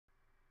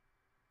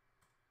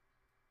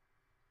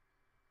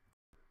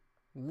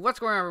What's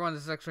going on, everyone?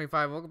 This is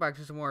X25. Welcome back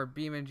to some more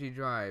Beamng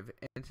Drive.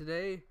 And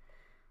today,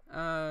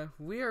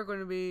 we are going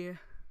to be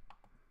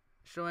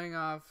showing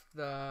off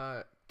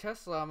the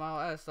Tesla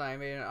Model S that I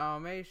made an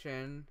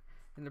animation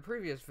in the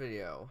previous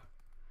video.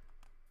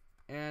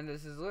 And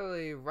this is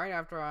literally right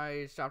after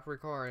I stopped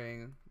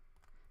recording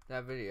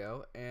that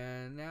video.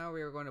 And now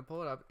we are going to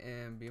pull it up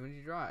in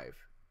Beamng Drive.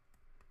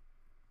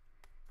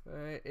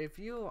 But if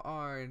you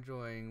are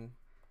enjoying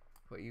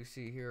what you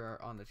see here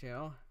on the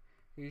channel,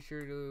 be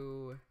sure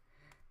to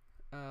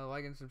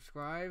like and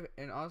subscribe,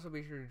 and also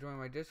be sure to join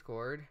my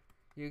Discord.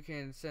 You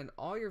can send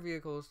all your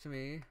vehicles to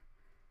me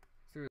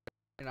through,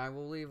 and I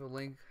will leave a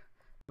link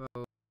in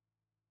the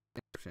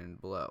description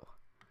below.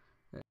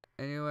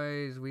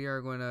 Anyways, we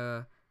are going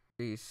to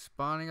be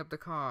spawning up the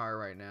car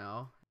right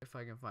now, if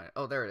I can find it.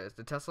 Oh, there it is,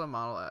 the Tesla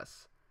Model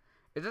S.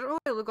 It doesn't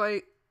really look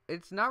like,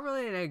 it's not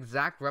really an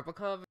exact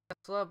replica of a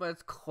Tesla, but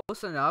it's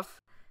close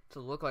enough to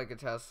look like a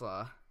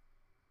Tesla.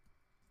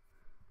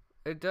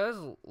 It does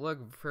look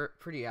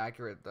pretty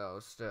accurate though,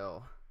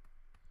 still.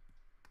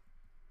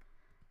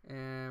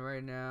 And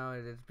right now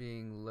it is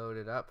being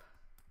loaded up.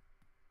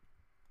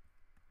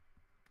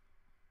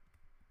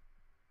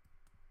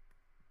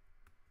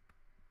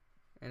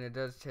 And it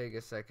does take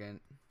a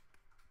second.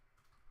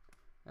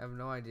 I have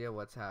no idea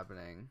what's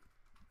happening.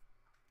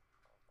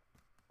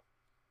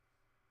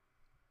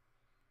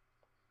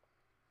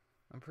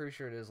 I'm pretty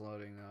sure it is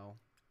loading though.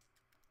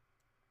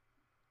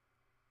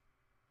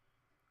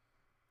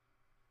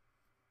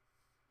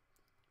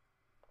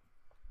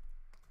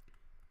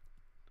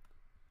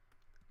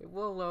 It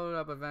will load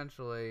up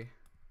eventually.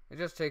 It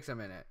just takes a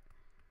minute.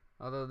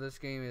 Although this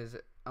game is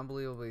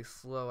unbelievably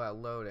slow at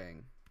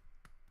loading.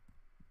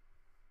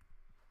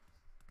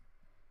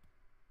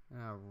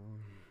 I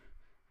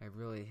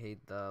really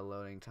hate the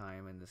loading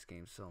time in this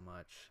game so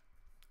much.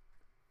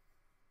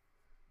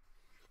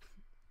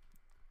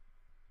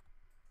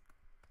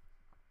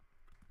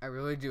 I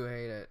really do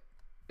hate it.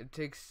 It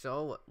takes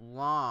so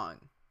long.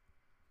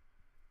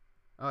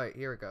 Alright,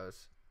 here it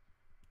goes.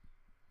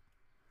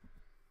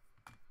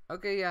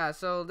 Okay, yeah,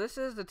 so this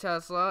is the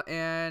Tesla,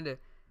 and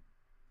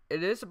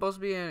it is supposed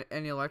to be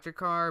an electric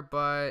car,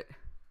 but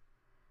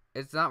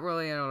it's not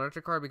really an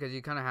electric car because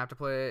you kind of have to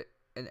put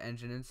an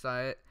engine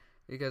inside it.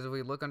 Because if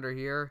we look under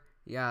here,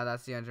 yeah,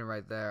 that's the engine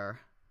right there.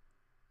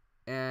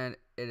 And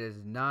it is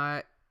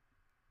not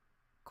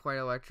quite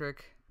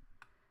electric.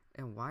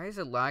 And why is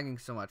it lagging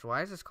so much?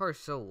 Why is this car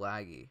so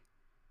laggy?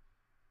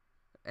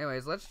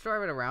 Anyways, let's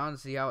drive it around and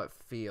see how it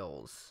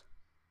feels.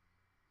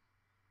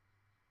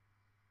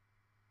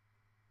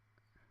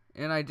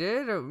 And I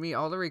did meet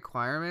all the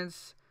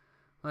requirements.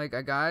 Like,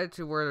 I got it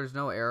to where there's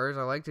no errors.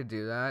 I like to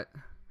do that.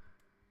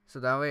 So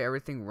that way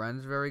everything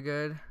runs very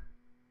good.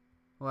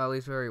 Well, at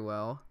least very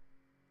well.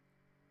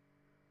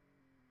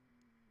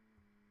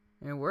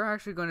 And we're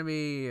actually going to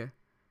be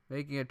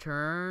making a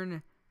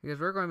turn, because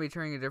we're going to be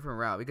turning a different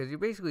route, because you've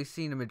basically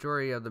seen the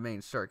majority of the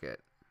main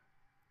circuit.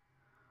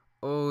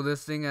 Oh,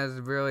 this thing has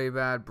really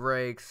bad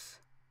brakes.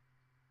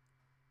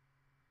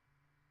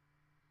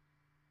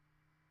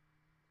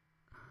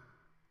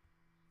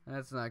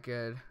 That's not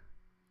good.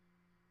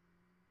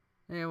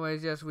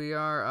 Anyways, yes, we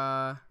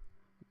are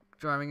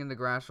driving in the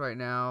grass right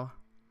now.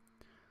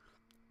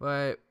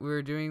 But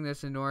we're doing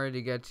this in order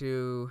to get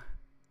to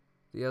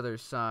the other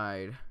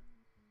side.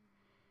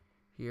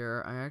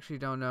 Here, I actually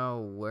don't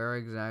know where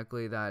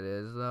exactly that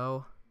is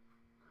though.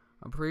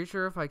 I'm pretty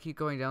sure if I keep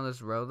going down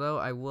this road though,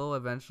 I will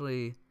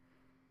eventually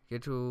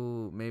get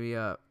to maybe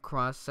a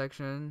cross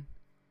section.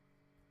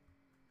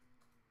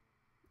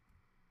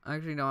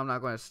 Actually, no, I'm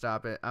not going to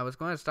stop it. I was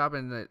going to stop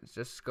and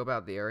just scope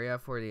out the area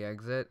for the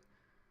exit,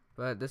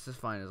 but this is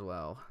fine as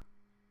well.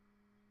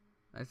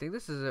 I think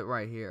this is it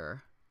right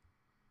here.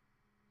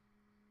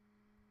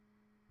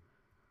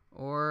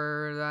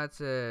 Or that's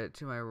it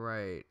to my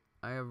right.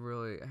 I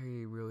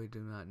really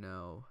do not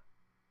know.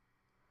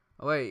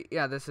 Oh wait,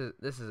 yeah, this is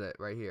it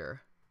right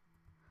here.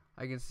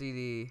 I can see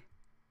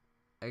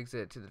the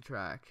exit to the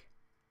track.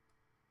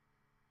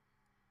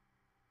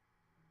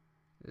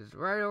 It's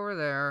right over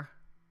there.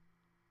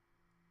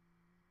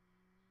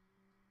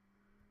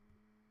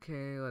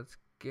 Okay, let's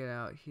get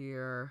out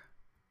here.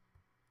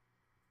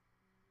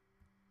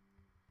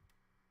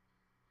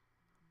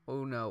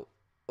 Oh no.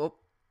 Oh.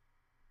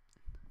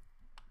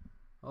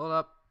 Hold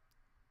up.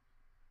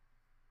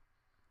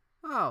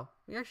 Oh,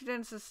 we actually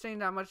didn't sustain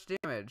that much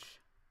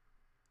damage.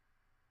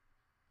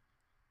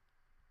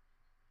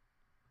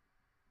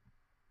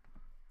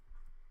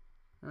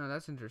 Oh,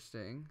 that's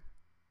interesting.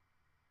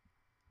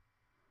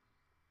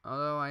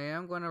 Although I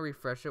am going to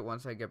refresh it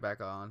once I get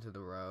back onto the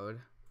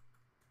road.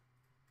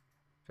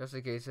 Just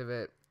in case if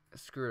it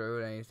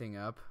screwed anything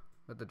up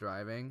with the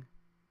driving.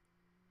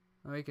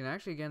 Oh, you can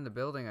actually get in the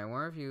building. I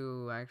wonder if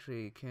you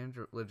actually can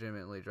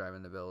legitimately drive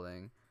in the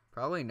building.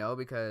 Probably no,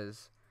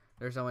 because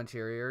there's no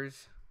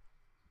interiors.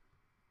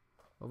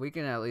 But we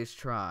can at least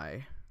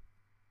try.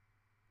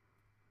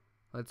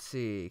 Let's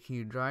see. Can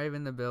you drive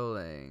in the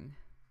building?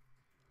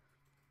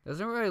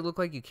 Doesn't really look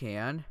like you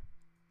can.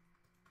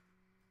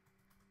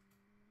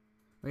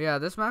 But yeah,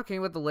 this map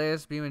came with the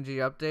latest Beamng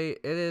update.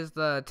 It is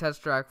the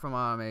test track from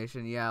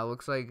Automation. Yeah, it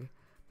looks like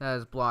that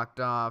is blocked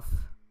off.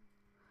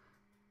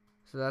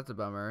 So that's a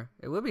bummer.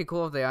 It would be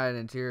cool if they added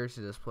interiors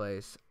to this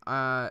place.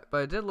 But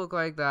it did look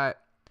like that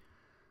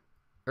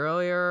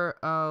earlier,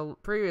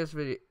 previous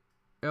video,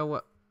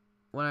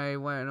 when I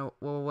went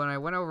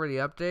over the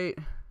update,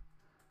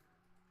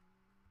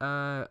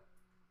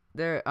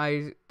 there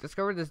I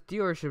discovered this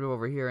dealership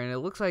over here, and it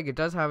looks like it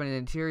does have an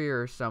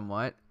interior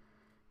somewhat,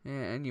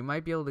 and you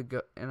might be able to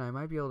go, and I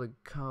might be able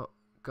to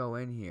go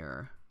in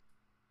here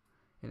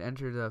and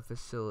enter the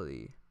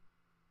facility.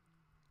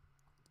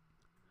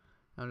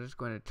 I'm just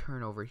going to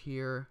turn over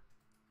here.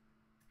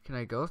 Can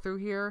I go through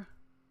here?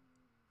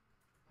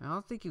 I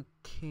don't think you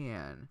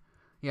can.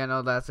 Yeah,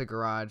 no, that's a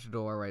garage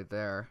door right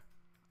there.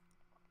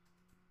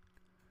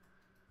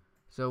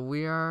 So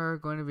we are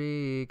going to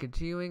be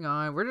continuing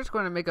on. We're just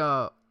going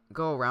to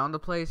go around the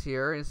place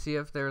here and see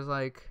if there's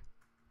like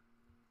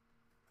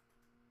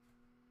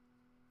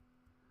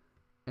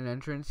an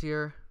entrance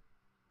here.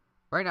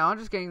 Right now I'm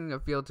just getting a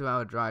feel to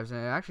how it drives, and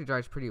it actually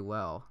drives pretty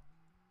well.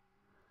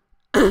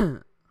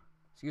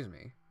 Excuse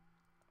me.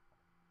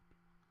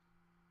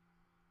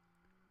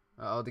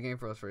 Uh-oh, the game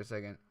froze for a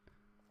second.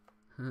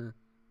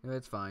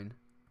 It's fine.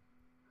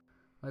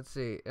 Let's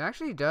see. It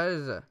actually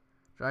does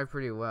drive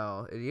pretty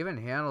well. It even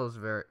handles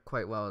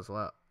quite well as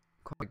well.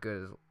 Quite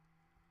good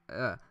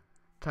as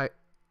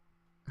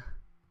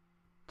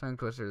tongue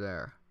twister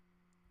there.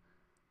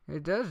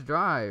 It does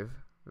drive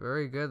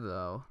very good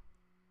though.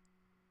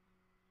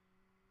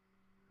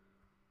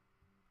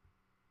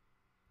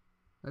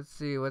 Let's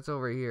see what's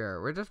over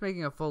here. We're just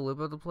making a full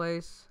loop of the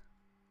place.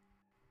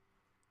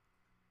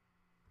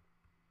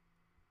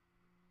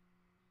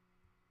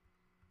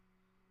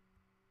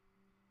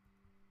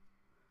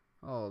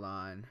 Hold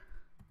on.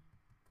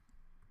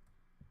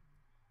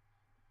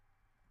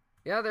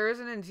 Yeah, there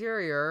is an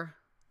interior.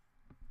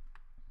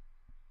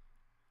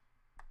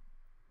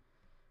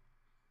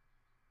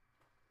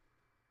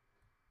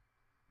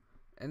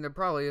 And there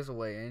probably is a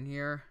way in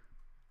here.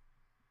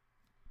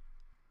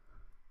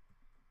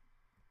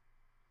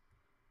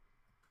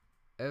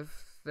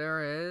 If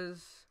there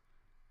is,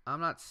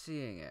 I'm not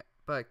seeing it.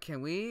 But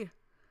can we,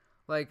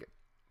 like,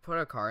 put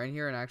a car in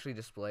here and actually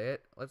display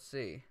it? Let's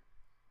see.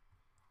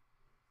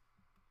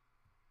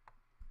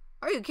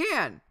 Oh, you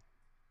can!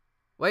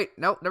 Wait,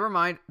 nope, never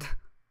mind.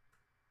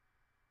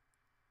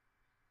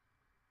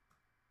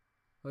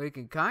 Well, you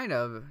can kind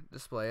of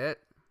display it.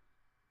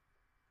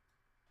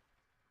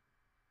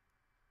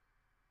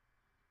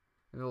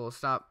 Maybe we'll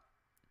stop.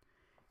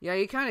 Yeah,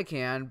 you kind of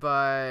can,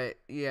 but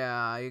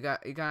yeah, you kind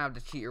of have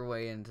to cheat your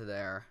way into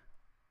there.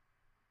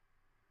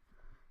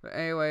 But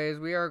anyways,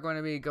 we are going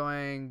to be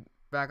going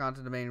back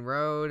onto the main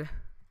road.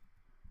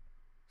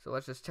 So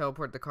let's just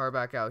teleport the car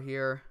back out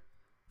here,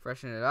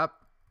 freshen it up.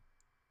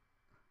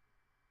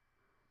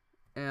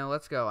 And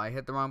let's go. I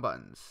hit the wrong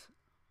buttons.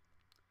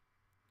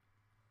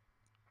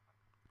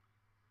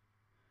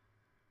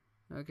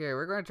 Okay,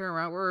 we're going to turn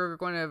around.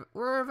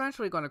 We're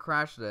eventually going to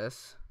crash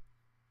this.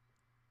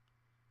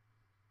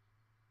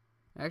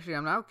 Actually,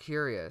 I'm now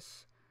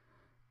curious.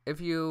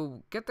 If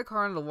you get the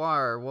car in the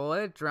water, will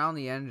it drown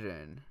the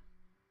engine?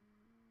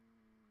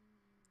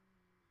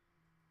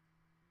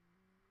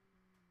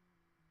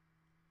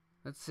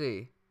 Let's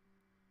see.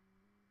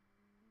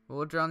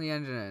 Will it drown the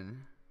engine in?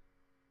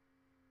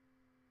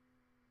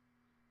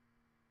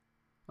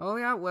 Oh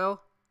yeah, it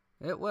will.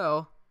 It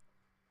will.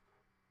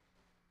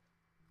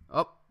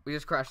 Oh, we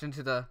just crashed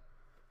into the...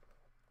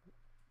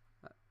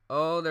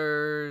 Oh,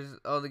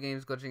 the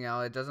game's glitching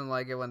out. It doesn't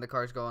like it when the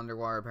cars go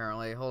underwater,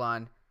 apparently. Hold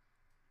on.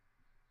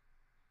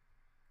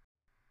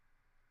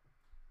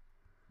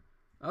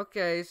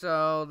 Okay,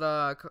 so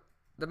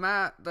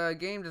the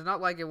game does not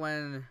like it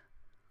when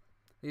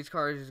these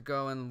cars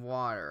go in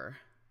water,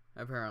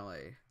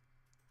 apparently.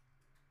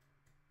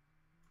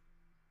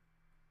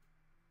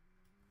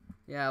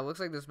 Yeah, it looks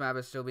like this map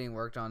is still being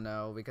worked on,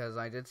 though, because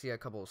I did see a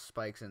couple of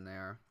spikes in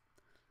there.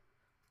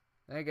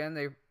 Then again,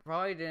 they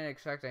probably didn't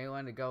expect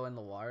anyone to go in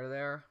the water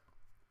there.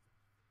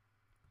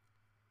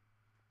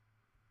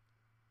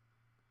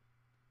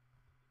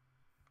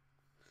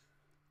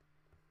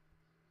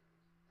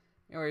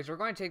 Anyways, we're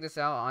going to take this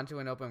out onto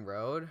an open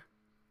road,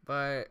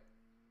 but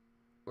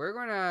we're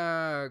going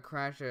to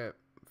crash it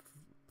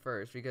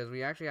first because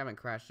we actually haven't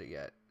crashed it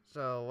yet.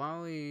 So why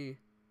don't we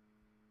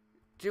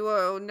do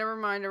a... Never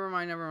mind.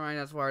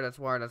 That's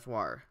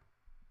war.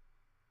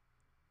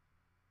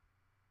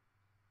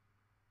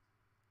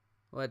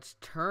 Let's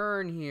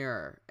turn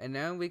here, and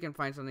then we can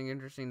find something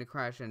interesting to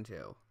crash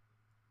into.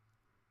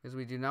 Because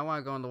we do not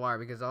want to go in the water,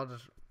 because I'll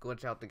just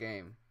glitch out the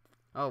game.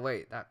 Oh,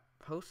 wait, that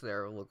post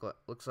there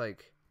looks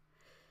like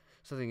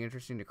something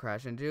interesting to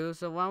crash into,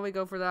 so why don't we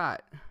go for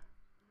that?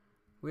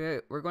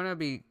 We're going to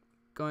be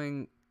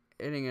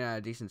hitting at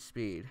a decent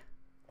speed.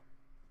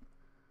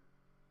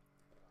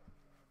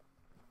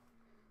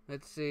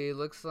 Let's see,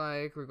 looks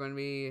like we're going to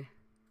be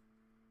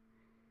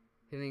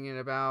hitting at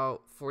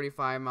about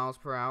 45 miles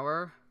per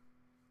hour.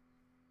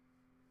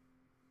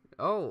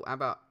 Oh,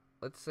 about,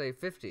 let's say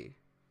 50.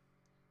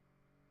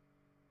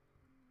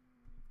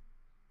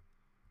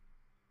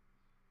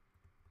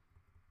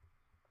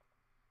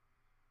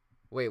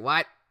 Wait,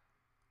 what?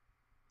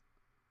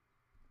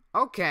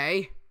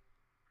 Okay.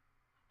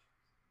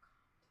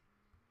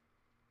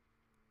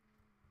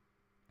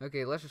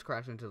 Okay, let's just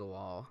crash into the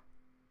wall.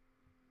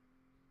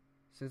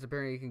 Since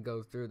apparently you can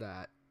go through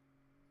that.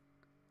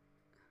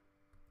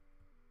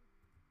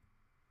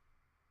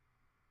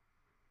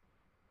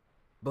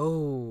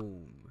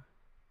 Boom.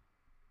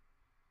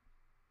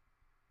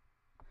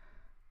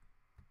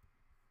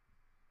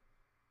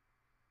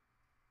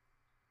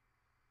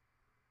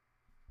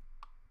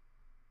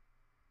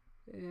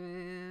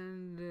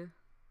 And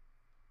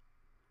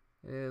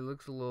it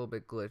looks a little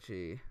bit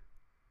glitchy.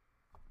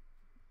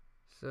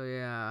 So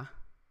yeah.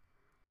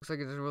 Looks like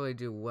it doesn't really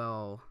do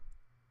well.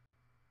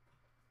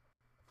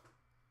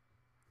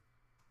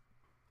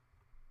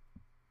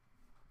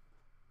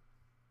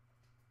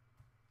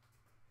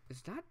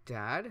 Is that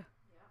Dad?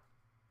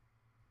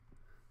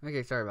 Yeah.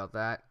 Okay, sorry about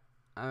that.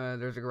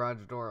 There's a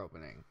garage door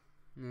opening.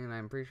 And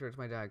I'm pretty sure it's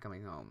my dad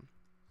coming home.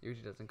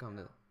 Usually doesn't come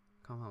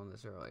home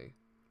this early.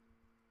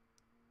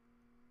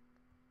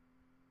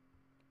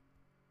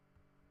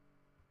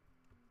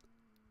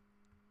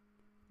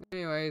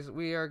 Anyways,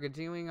 we are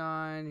continuing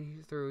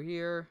on through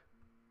here.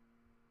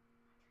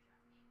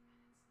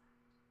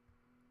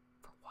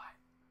 For what?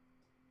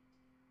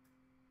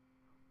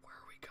 Where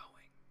are we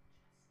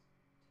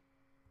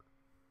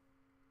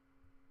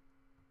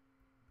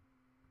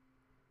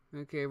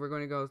going? Okay, we're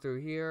going to go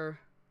through here.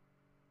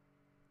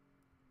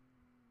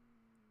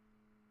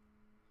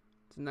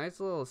 It's a nice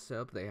little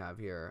setup they have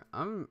here.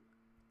 I'm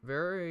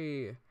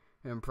very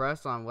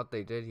impressed on what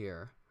they did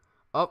here.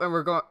 Oh, and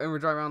we're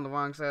driving on the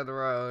wrong side of the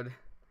road.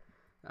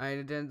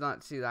 I did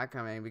not see that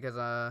coming because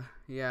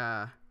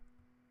yeah.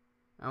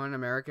 I'm an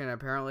American.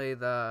 Apparently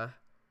the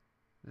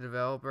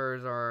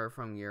developers are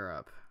from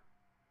Europe.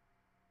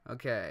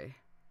 Okay.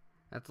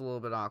 That's a little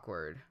bit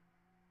awkward.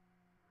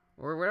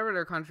 Or whatever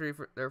their country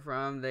they're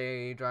from,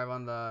 they drive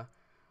on the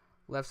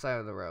left side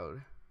of the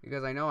road.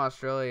 Because I know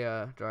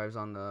Australia drives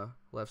on the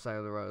left side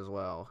of the road as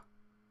well.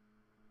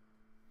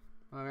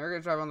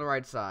 Americans drive on the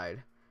right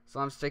side. So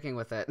I'm sticking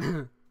with it.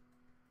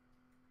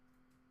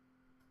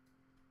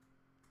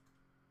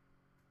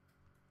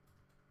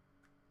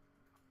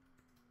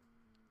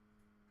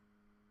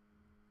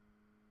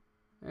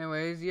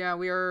 Anyways, yeah,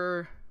 we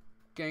are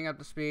getting up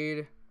to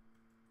speed.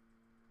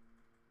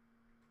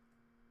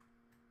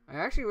 I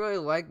actually really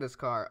like this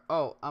car.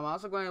 Oh, I'm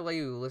also going to let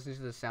you listen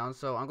to the sound,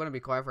 so I'm going to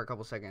be quiet for a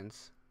couple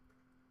seconds.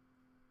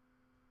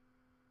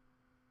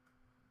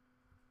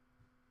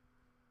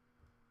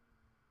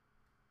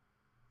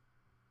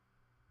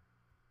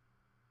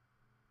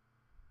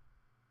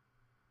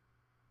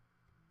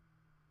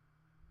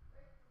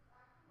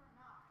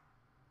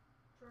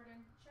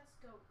 Jordan, just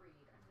go read.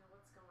 I know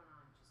what's going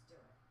on. Just do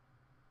it.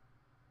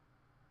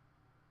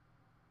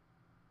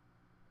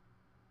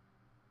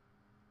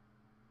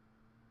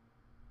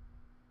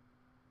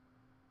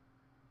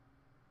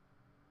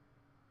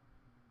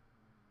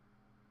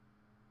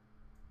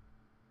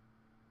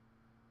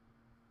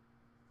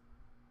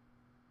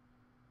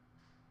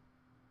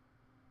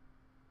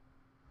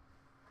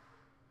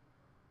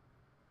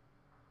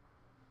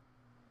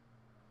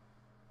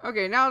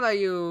 Okay, now that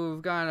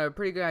you've gotten a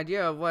pretty good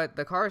idea of what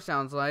the car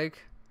sounds like,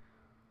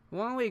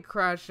 why don't we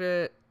crash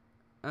it?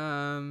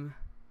 Oh,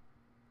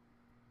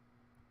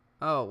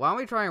 why don't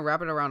we try and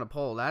wrap it around a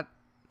pole?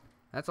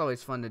 That's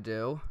always fun to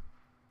do.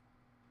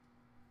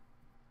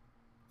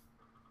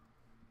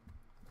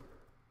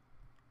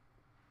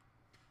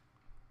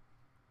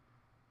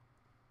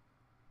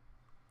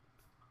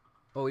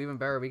 Oh, even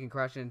better, we can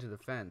crash it into the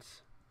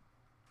fence.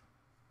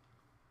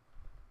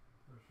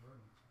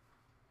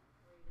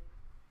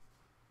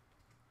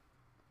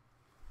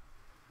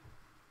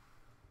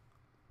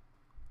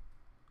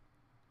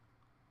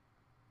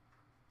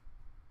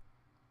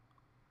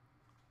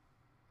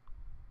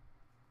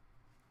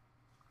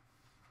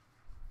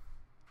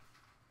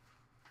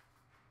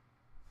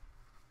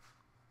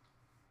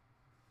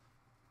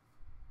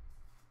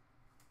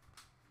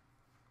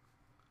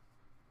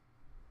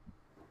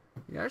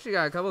 You actually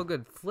got a couple of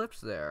good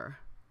flips there.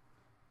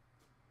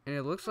 And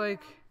it looks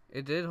like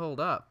it did hold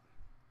up.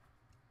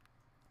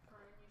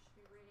 Jordan, you should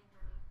be reading,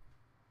 honey.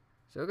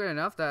 So good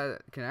enough that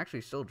it can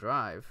actually still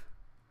drive.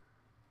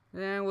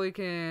 Then we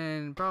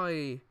can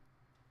probably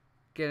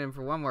get in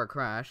for one more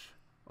crash.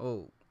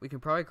 Oh, we can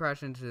probably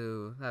crash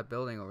into that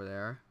building over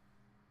there.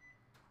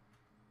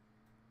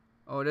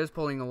 Oh, it is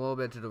pulling a little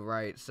bit to the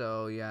right,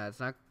 so yeah, it's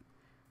not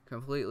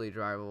completely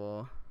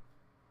drivable.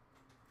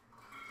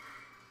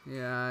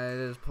 Yeah, it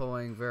is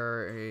pulling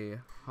very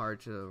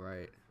hard to the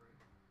right.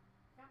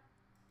 Yep.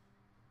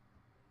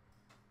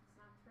 It's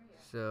not through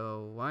yet.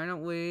 So why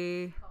don't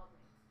we... She called me.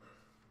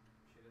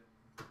 She did?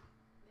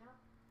 Yep.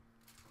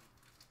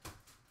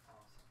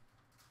 Awesome.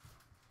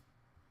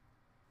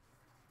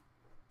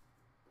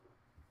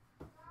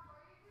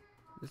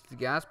 This is the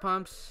gas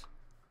pumps.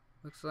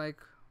 Looks like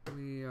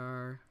we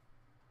are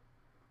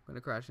going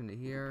to crash into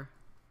here.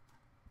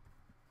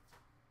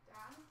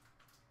 Dad?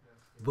 Yes,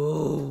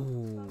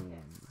 Boom! Focus.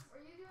 What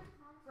are you doing,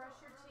 Mom?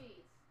 Brush your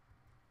teeth.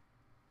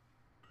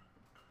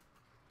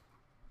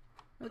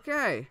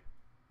 Okay.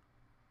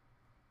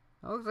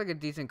 That looks like a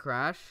decent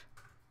crash.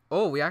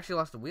 Oh, we actually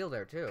lost the wheel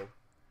there too.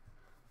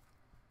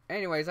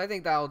 Anyways, I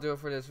think that'll do it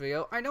for this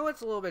video. I know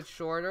it's a little bit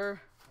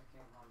shorter,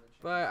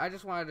 but I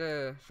just wanted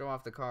to show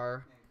off the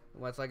car,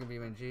 what's like in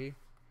Beamng.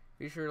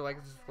 Be sure to like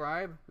and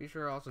subscribe. Be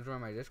sure to also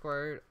join my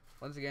Discord.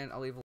 Once again, I'll leave a